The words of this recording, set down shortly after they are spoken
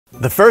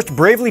The first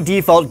Bravely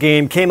Default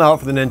game came out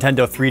for the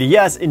Nintendo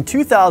 3DS in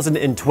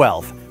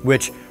 2012,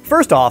 which,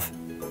 first off,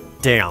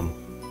 damn.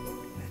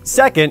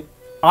 Second,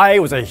 I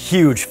was a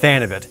huge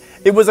fan of it.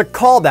 It was a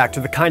callback to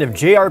the kind of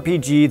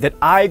JRPG that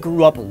I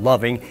grew up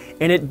loving,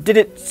 and it did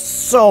it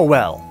so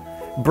well.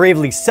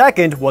 Bravely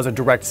Second was a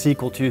direct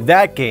sequel to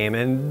that game,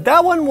 and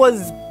that one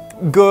was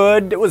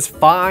good, it was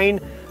fine.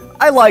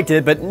 I liked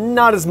it, but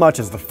not as much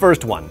as the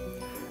first one.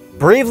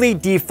 Bravely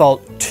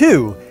Default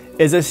 2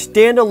 is a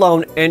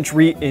standalone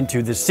entry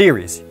into the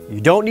series. You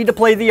don't need to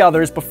play the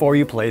others before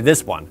you play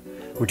this one,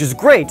 which is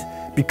great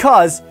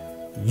because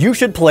you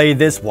should play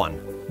this one.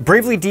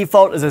 Bravely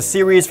Default is a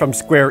series from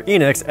Square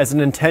Enix as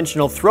an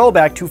intentional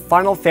throwback to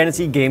Final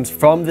Fantasy games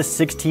from the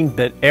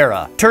 16-bit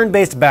era.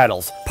 Turn-based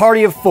battles,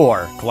 party of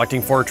 4,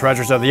 collecting 4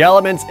 treasures of the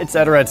elements,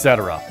 etc,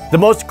 etc. The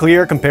most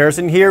clear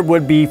comparison here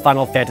would be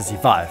Final Fantasy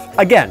V.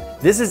 Again,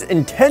 this is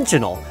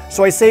intentional,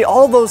 so I say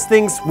all those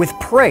things with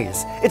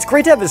praise. It's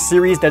great to have a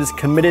series that is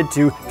committed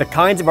to the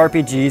kinds of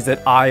RPGs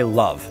that I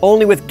love,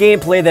 only with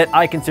gameplay that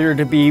I consider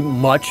to be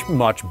much,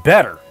 much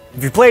better.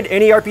 If you've played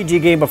any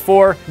RPG game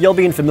before, you'll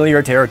be in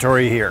familiar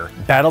territory here.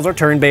 Battles are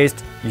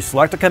turn-based, you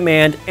select a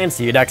command and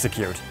see it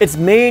execute. Its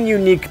main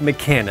unique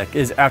mechanic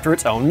is after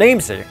its own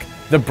namesake,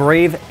 the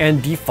Brave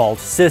and Default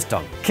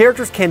system.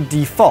 Characters can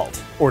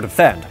default, or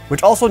defend,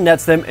 which also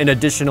nets them an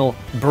additional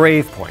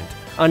Brave point.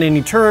 On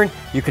any turn,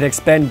 you can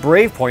expend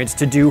Brave points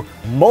to do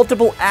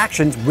multiple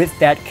actions with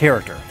that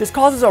character. This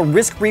causes a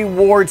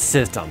risk-reward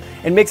system,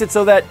 and makes it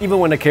so that even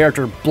when a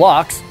character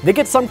blocks, they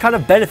get some kind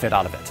of benefit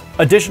out of it.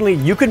 Additionally,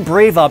 you can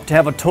Brave up to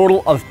have a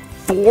total of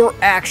 4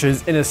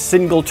 actions in a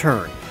single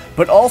turn,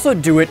 but also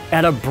do it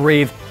at a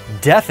Brave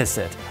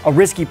deficit, a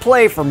risky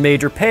play for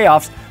major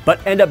payoffs,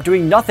 but end up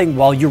doing nothing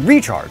while you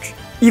recharge.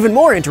 Even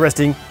more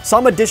interesting,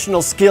 some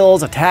additional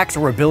skills, attacks,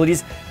 or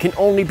abilities can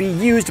only be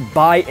used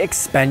by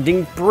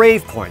expending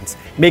Brave points,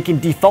 making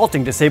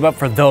defaulting to save up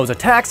for those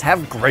attacks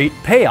have great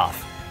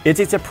payoff. It's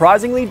a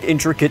surprisingly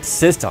intricate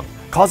system,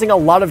 causing a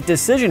lot of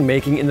decision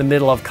making in the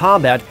middle of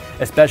combat,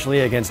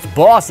 especially against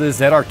bosses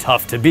that are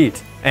tough to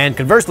beat. And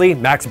conversely,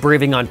 max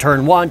braving on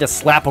turn 1 to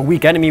slap a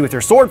weak enemy with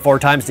your sword 4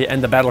 times to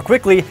end the battle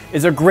quickly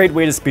is a great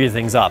way to speed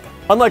things up.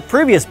 Unlike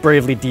previous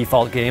Bravely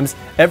Default games,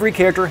 every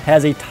character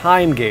has a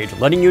time gauge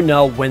letting you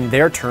know when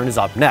their turn is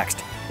up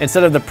next,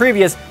 instead of the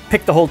previous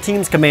pick the whole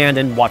team's command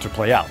and watch it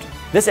play out.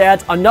 This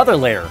adds another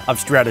layer of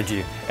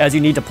strategy, as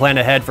you need to plan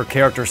ahead for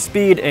character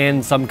speed,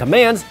 and some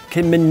commands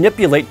can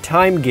manipulate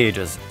time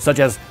gauges, such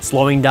as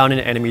slowing down an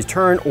enemy's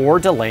turn or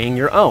delaying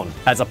your own.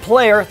 As a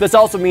player, this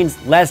also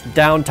means less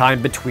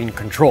downtime between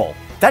control.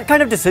 That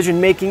kind of decision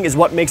making is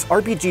what makes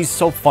RPGs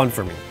so fun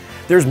for me.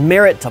 There's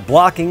merit to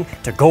blocking,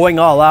 to going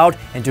all out,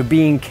 and to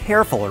being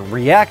careful and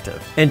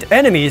reactive. And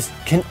enemies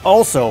can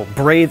also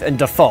Brave and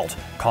Default,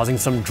 causing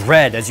some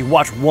dread as you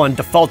watch one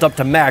default up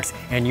to max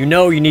and you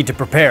know you need to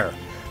prepare.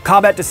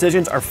 Combat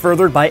decisions are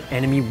furthered by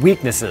enemy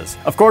weaknesses.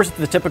 Of course,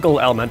 the typical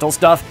elemental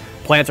stuff.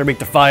 Plants are weak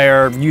to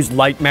fire, use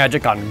light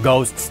magic on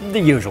ghosts, the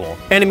usual.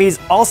 Enemies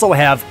also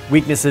have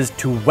weaknesses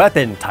to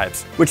weapon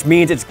types, which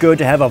means it's good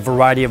to have a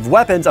variety of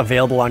weapons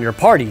available on your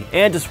party,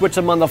 and to switch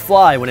them on the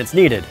fly when it's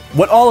needed.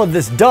 What all of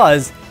this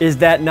does is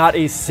that not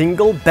a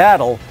single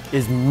battle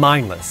is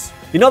mindless.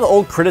 You know the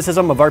old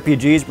criticism of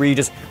RPGs where you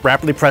just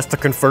rapidly press the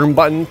confirm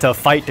button to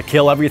fight to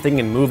kill everything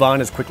and move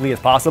on as quickly as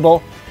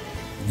possible?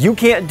 You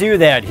can't do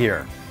that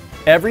here.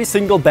 Every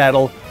single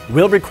battle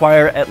will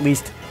require at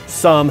least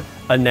some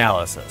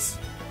analysis.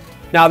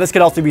 Now, this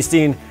could also be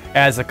seen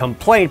as a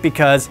complaint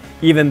because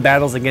even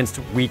battles against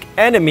weak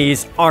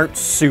enemies aren't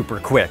super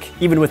quick,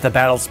 even with the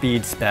battle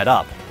speed sped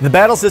up. The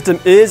battle system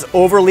is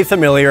overly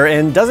familiar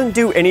and doesn't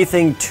do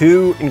anything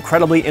too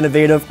incredibly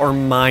innovative or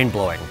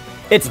mind-blowing.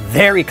 It's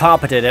very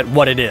competent at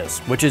what it is,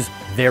 which is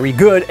very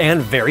good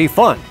and very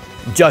fun.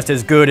 Just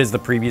as good as the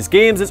previous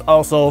games is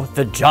also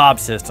the job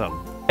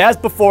system. As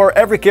before,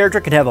 every character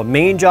can have a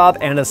main job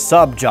and a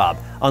sub-job,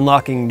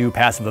 unlocking new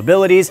passive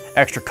abilities,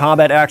 extra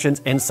combat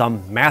actions, and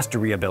some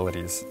mastery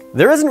abilities.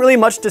 There isn't really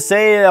much to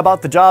say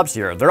about the jobs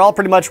here. They're all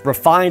pretty much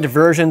refined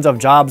versions of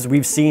jobs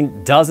we've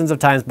seen dozens of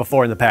times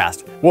before in the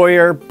past.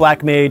 Warrior,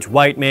 Black Mage,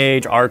 White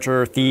Mage,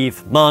 Archer,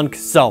 Thief, Monk,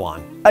 so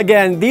on.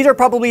 Again, these are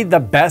probably the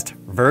best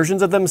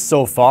versions of them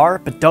so far,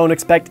 but don't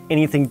expect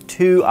anything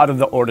too out of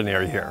the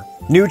ordinary here.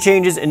 New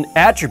changes in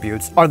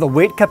attributes are the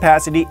weight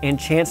capacity and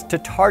chance to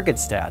target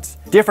stats.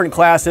 Different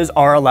classes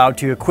are allowed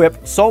to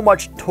equip so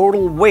much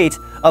total weight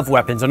of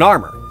weapons and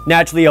armor.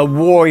 Naturally, a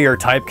warrior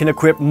type can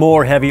equip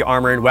more heavy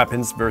armor and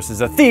weapons versus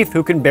a thief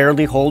who can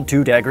barely hold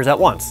 2 daggers at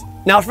once.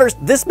 Now at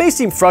first, this may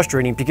seem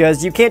frustrating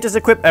because you can't just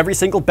equip every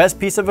single best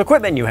piece of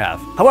equipment you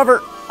have.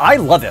 However, I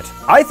love it.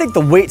 I think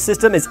the weight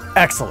system is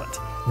excellent.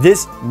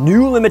 This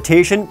new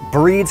limitation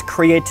breeds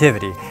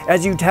creativity,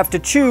 as you'd have to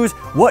choose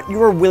what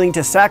you are willing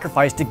to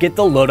sacrifice to get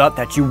the loadout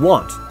that you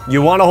want.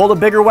 You want to hold a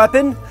bigger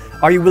weapon?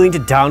 Are you willing to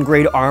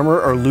downgrade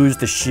armor or lose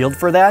the shield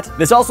for that?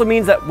 This also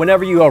means that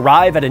whenever you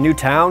arrive at a new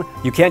town,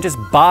 you can't just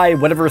buy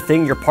whatever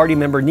thing your party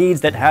member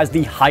needs that has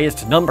the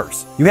highest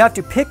numbers. You have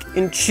to pick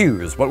and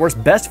choose what works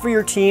best for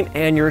your team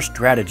and your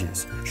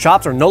strategies.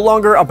 Shops are no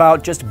longer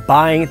about just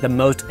buying the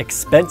most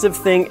expensive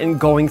thing and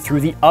going through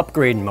the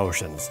upgrade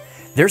motions.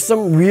 There's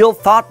some real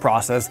thought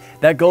process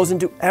that goes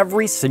into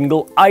every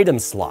single item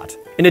slot.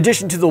 In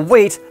addition to the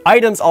weight,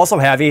 items also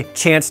have a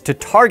chance to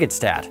target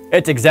stat.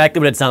 It's exactly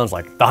what it sounds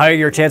like. The higher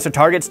your chance to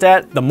target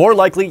stat, the more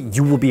likely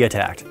you will be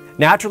attacked.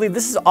 Naturally,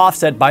 this is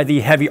offset by the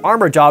heavy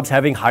armor jobs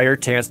having higher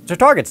chance to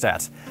target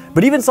stats.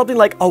 But even something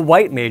like a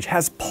white mage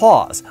has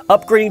pause,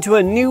 upgrading to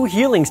a new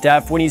healing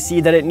staff when you see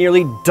that it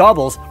nearly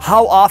doubles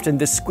how often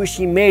this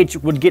squishy mage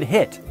would get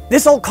hit.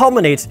 This all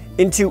culminates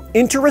into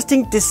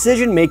interesting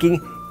decision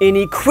making in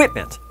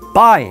equipment,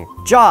 buying,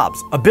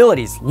 jobs,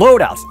 abilities,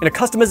 loadouts, and a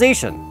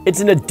customization.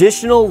 It's an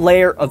additional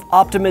layer of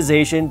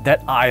optimization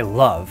that I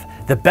love.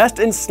 The best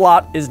in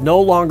slot is no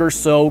longer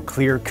so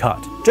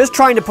clear-cut. Just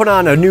trying to put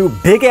on a new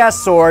big-ass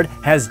sword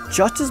has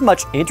just as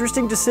much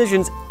interesting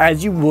decisions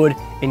as you would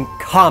in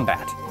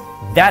combat.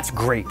 That's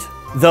great.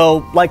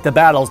 Though, like the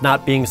battles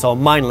not being so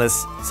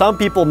mindless, some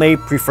people may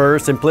prefer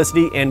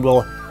simplicity and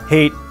will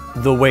hate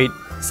the weight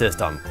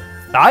system.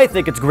 I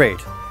think it's great.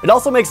 It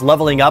also makes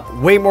leveling up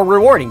way more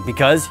rewarding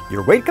because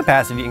your weight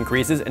capacity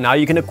increases and now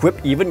you can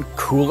equip even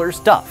cooler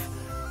stuff.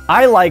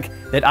 I like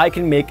that I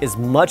can make as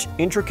much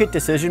intricate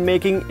decision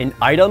making in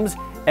items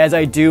as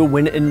I do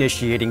when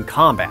initiating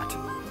combat.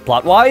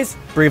 Plot-wise,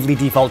 Bravely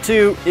Default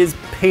 2 is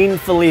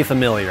painfully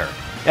familiar.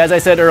 As I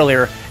said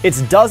earlier,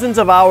 it's dozens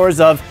of hours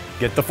of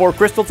get the 4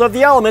 crystals of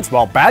the elements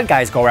while bad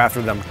guys go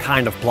after them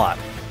kind of plot.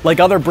 Like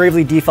other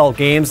Bravely Default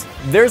games,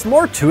 there's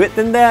more to it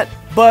than that,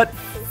 but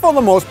for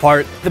the most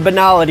part, the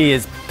banality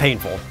is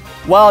painful.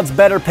 While it's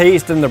better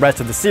paced than the rest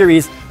of the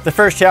series, the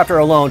first chapter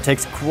alone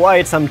takes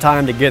quite some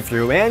time to get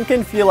through and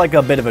can feel like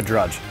a bit of a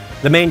drudge.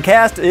 The main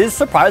cast is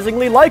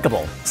surprisingly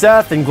likable.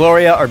 Seth and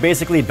Gloria are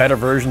basically better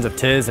versions of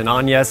Tiz and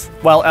Agnes,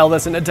 while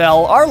Elvis and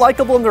Adele are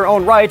likable in their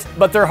own right,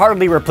 but they're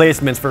hardly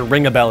replacements for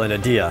Ringabel and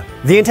Adia.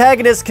 The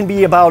antagonists can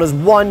be about as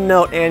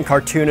one-note and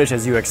cartoonish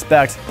as you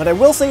expect, but I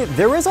will say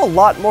there is a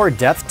lot more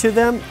depth to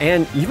them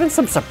and even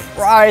some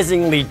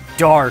surprisingly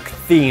dark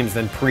themes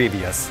than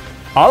previous.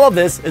 All of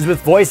this is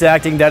with voice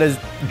acting that is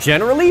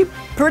generally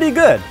pretty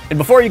good. And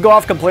before you go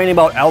off complaining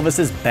about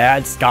Elvis's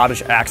bad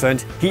Scottish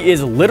accent, he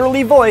is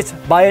literally voiced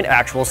by an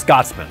actual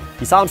Scotsman.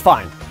 He sounds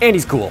fine, and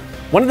he's cool.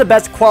 One of the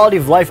best quality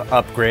of life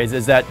upgrades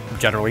is that,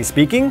 generally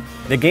speaking,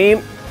 the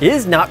game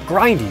is not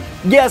grindy.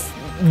 Yes,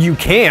 you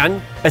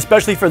can,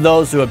 especially for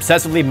those who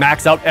obsessively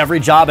max out every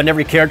job and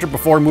every character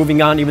before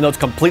moving on even though it's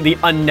completely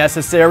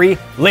unnecessary.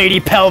 Lady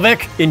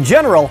Pelvic! In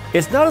general,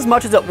 it's not as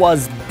much as it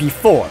was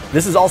before.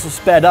 This is also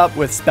sped up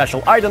with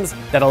special items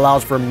that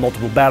allows for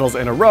multiple battles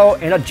in a row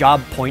and a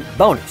job point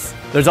bonus.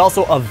 There's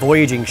also a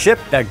voyaging ship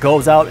that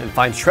goes out and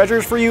finds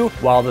treasures for you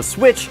while the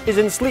Switch is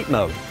in sleep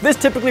mode. This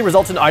typically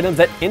results in items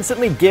that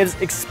instantly gives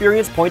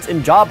experience points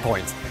and job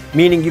points,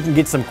 meaning you can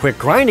get some quick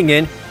grinding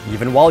in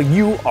even while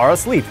you are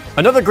asleep.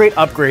 Another great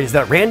upgrade is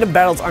that random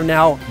battles are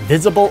now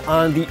visible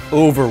on the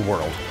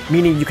overworld,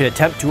 meaning you can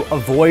attempt to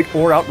avoid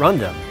or outrun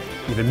them.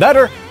 Even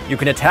better, you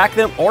can attack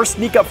them or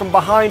sneak up from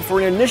behind for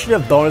an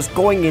initiative bonus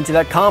going into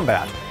that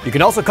combat. You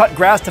can also cut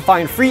grass to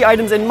find free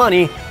items and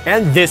money,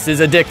 and this is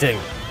addicting.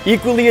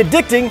 Equally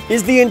addicting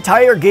is the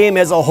entire game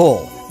as a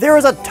whole. There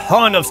is a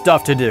ton of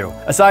stuff to do.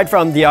 Aside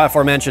from the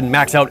aforementioned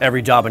max out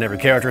every job and every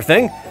character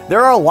thing,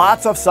 there are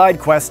lots of side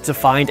quests to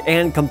find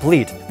and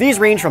complete. These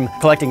range from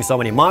collecting so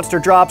many monster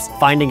drops,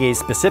 finding a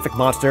specific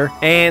monster,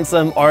 and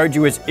some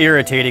arduous,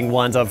 irritating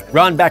ones of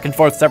run back and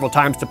forth several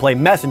times to play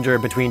messenger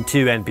between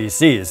 2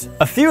 NPCs.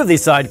 A few of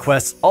these side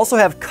quests also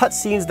have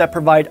cutscenes that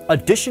provide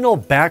additional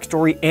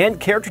backstory and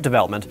character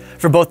development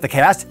for both the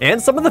cast and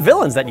some of the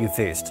villains that you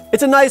faced.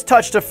 It's a nice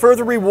touch to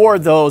further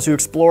reward those who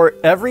explore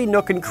every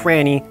nook and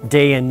cranny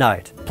day and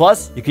night.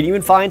 Plus, you can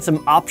even find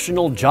some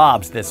optional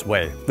jobs this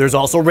way. There's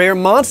also rare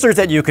monsters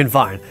that you can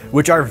find,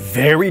 which are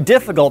very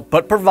difficult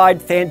but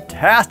provide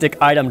fantastic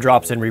item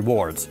drops and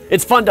rewards.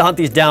 It's fun to hunt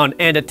these down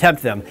and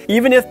attempt them,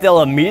 even if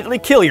they'll immediately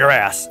kill your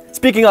ass.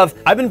 Speaking of,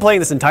 I've been playing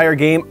this entire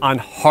game on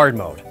hard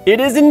mode. It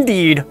is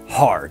indeed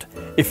hard.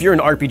 If you're an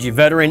RPG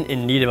veteran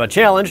in need of a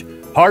challenge,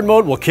 hard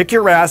mode will kick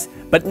your ass,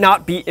 but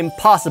not be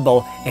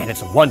impossible, and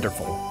it's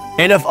wonderful.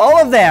 And if all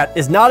of that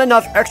is not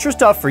enough extra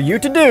stuff for you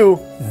to do,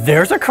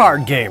 there's a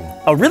card game.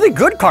 A really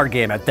good card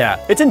game at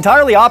that. It's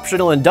entirely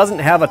optional and doesn't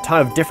have a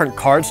ton of different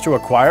cards to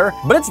acquire,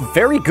 but it's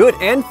very good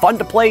and fun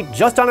to play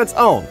just on its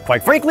own.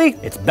 Quite frankly,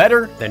 it's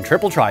better than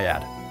Triple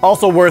Triad.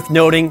 Also worth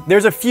noting,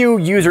 there's a few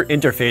user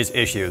interface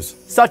issues,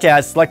 such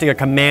as selecting a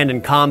command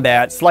in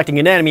combat, selecting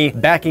an enemy,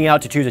 backing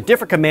out to choose a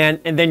different command,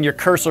 and then your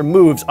cursor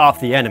moves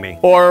off the enemy.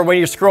 Or when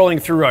you're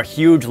scrolling through a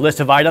huge list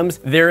of items,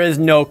 there is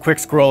no quick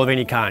scroll of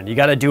any kind. You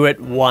gotta do it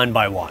one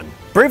by one.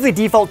 Bravely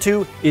Default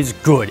 2 is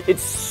good.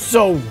 It's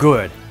so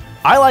good.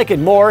 I like it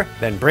more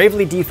than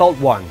Bravely Default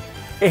 1.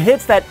 It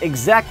hits that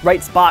exact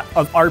right spot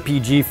of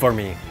RPG for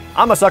me.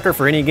 I'm a sucker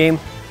for any game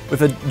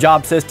with a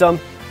job system.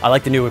 I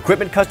like the new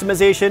equipment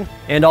customization,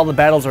 and all the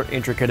battles are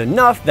intricate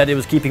enough that it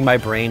was keeping my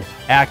brain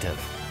active.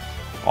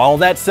 All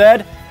that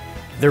said,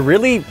 there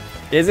really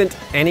isn't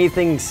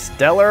anything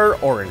stellar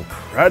or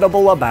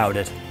incredible about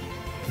it.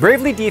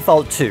 Bravely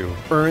Default 2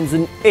 earns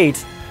an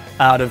 8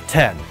 out of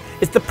 10.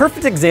 It's the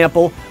perfect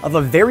example of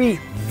a very,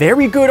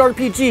 very good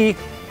RPG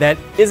that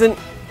isn't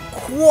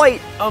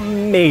quite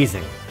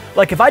amazing.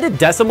 Like, if I did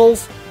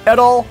decimals at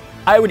all,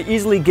 I would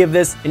easily give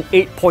this an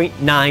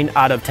 8.9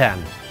 out of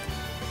 10.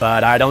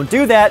 But I don't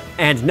do that,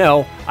 and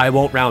no, I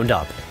won't round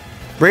up.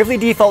 Bravely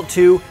Default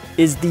 2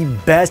 is the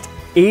best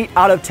 8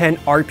 out of 10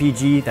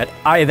 RPG that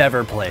I've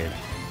ever played.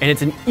 And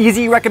it's an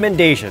easy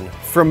recommendation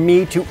from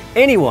me to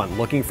anyone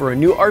looking for a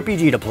new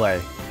RPG to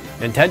play,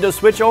 Nintendo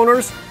Switch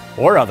owners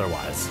or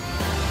otherwise.